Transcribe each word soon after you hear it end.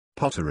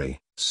Pottery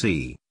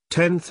C.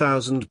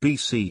 10,000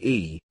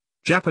 BCE,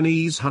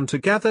 Japanese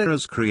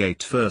hunter-gatherers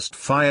create first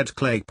fired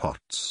clay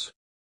pots.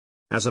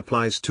 As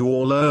applies to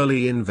all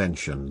early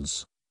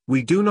inventions,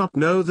 we do not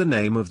know the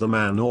name of the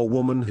man or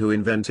woman who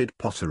invented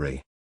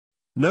pottery.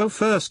 No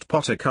first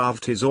potter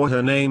carved his or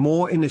her name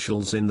or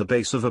initials in the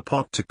base of a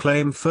pot to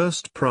claim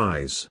first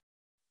prize.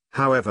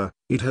 However,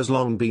 it has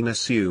long been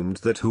assumed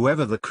that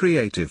whoever the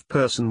creative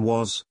person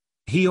was,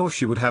 he or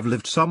she would have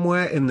lived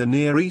somewhere in the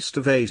Near East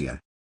of Asia.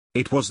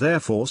 It was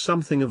therefore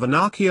something of an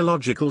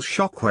archaeological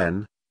shock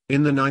when,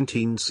 in the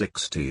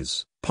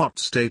 1960s,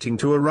 pots dating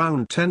to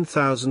around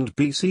 10,000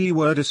 BC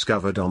were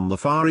discovered on the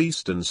far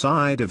eastern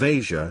side of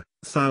Asia,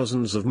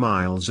 thousands of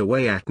miles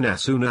away at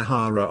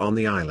Nasunohara on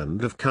the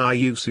island of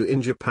Kyushu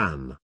in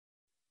Japan.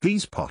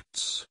 These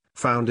pots,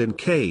 found in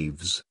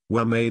caves,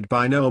 were made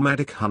by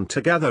nomadic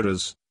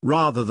hunter-gatherers,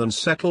 rather than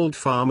settled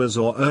farmers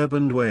or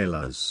urban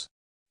dwellers.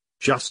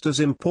 Just as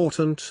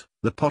important,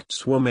 the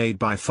pots were made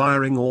by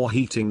firing or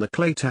heating the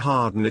clay to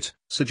harden it,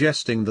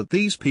 suggesting that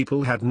these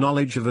people had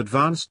knowledge of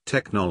advanced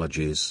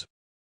technologies.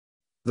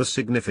 The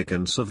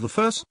significance of the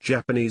first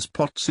Japanese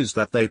pots is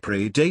that they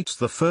predate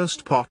the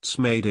first pots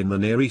made in the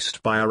Near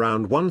East by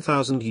around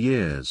 1,000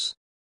 years.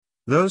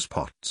 Those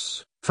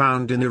pots,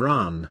 found in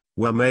Iran,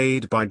 were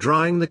made by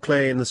drying the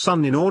clay in the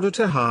sun in order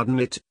to harden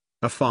it,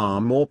 a far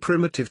more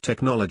primitive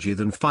technology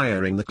than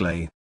firing the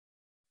clay.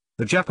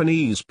 The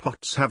Japanese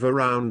pots have a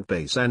round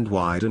base and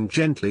widen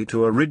gently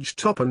to a ridge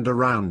top and a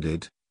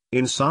rounded,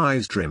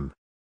 incised rim.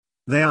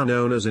 They are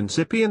known as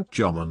incipient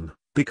jomon,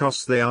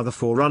 because they are the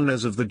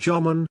forerunners of the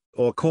jomon,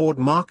 or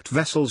cord-marked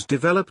vessels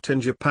developed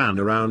in Japan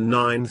around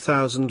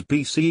 9000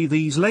 BC.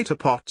 These later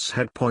pots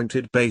had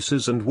pointed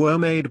bases and were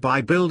made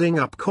by building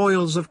up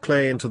coils of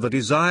clay into the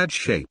desired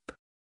shape.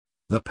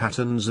 The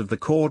patterns of the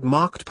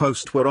cord-marked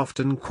post were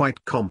often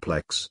quite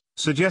complex,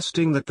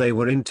 suggesting that they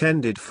were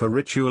intended for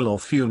ritual or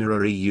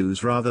funerary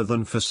use rather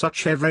than for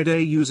such everyday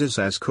uses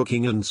as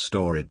cooking and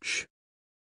storage.